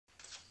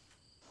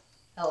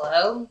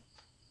Hello?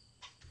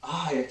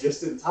 Ah, you're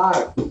just in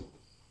time.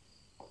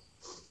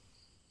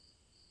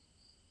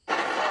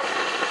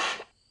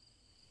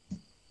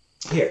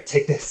 Here,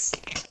 take this.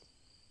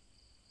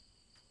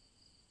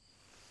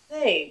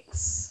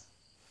 Thanks.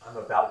 I'm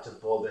about to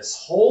blow this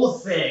whole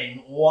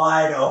thing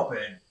wide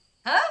open.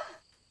 Huh?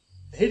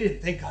 They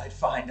didn't think I'd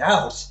find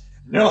out.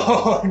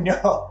 No,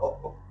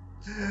 no.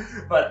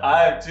 But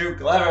I'm too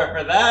clever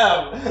for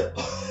them.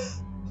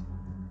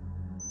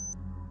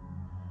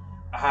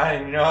 I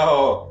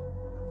know.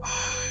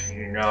 I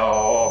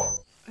know.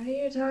 What are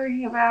you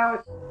talking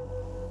about?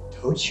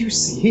 Don't you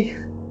see?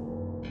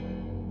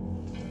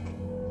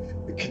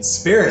 The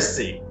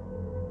conspiracy.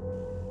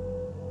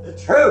 The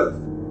truth.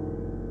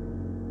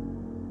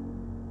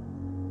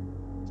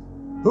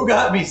 Who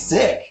got me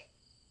sick?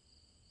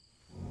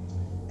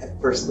 At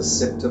first the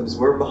symptoms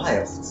were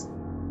mild.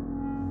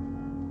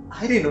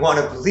 I didn't want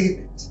to believe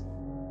it.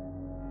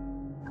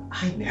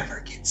 I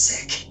never get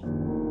sick.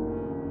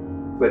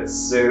 But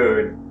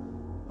soon,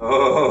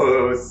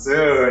 oh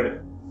soon,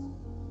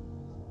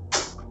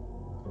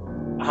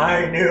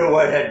 I knew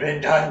what had been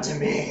done to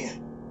me.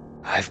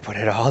 I've put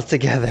it all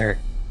together,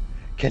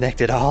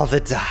 connected all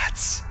the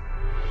dots.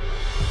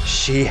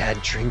 She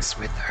had drinks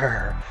with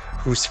her,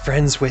 who's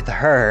friends with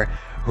her,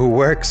 who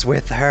works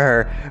with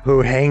her,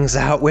 who hangs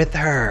out with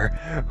her,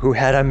 who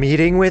had a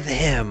meeting with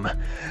him,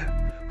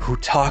 who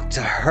talked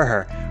to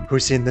her,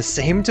 who's in the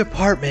same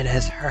department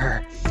as her,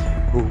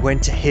 who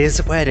went to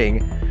his wedding,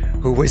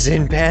 who was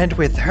in band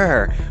with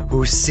her,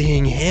 who's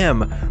seeing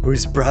him,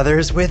 whose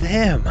brother's with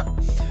him,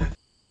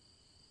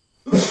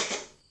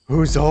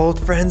 who's old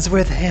friends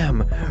with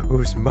him,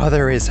 whose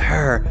mother is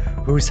her,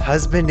 whose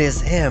husband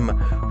is him,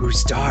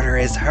 whose daughter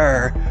is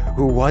her,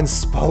 who once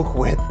spoke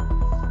with.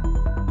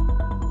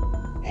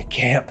 It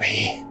can't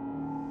be.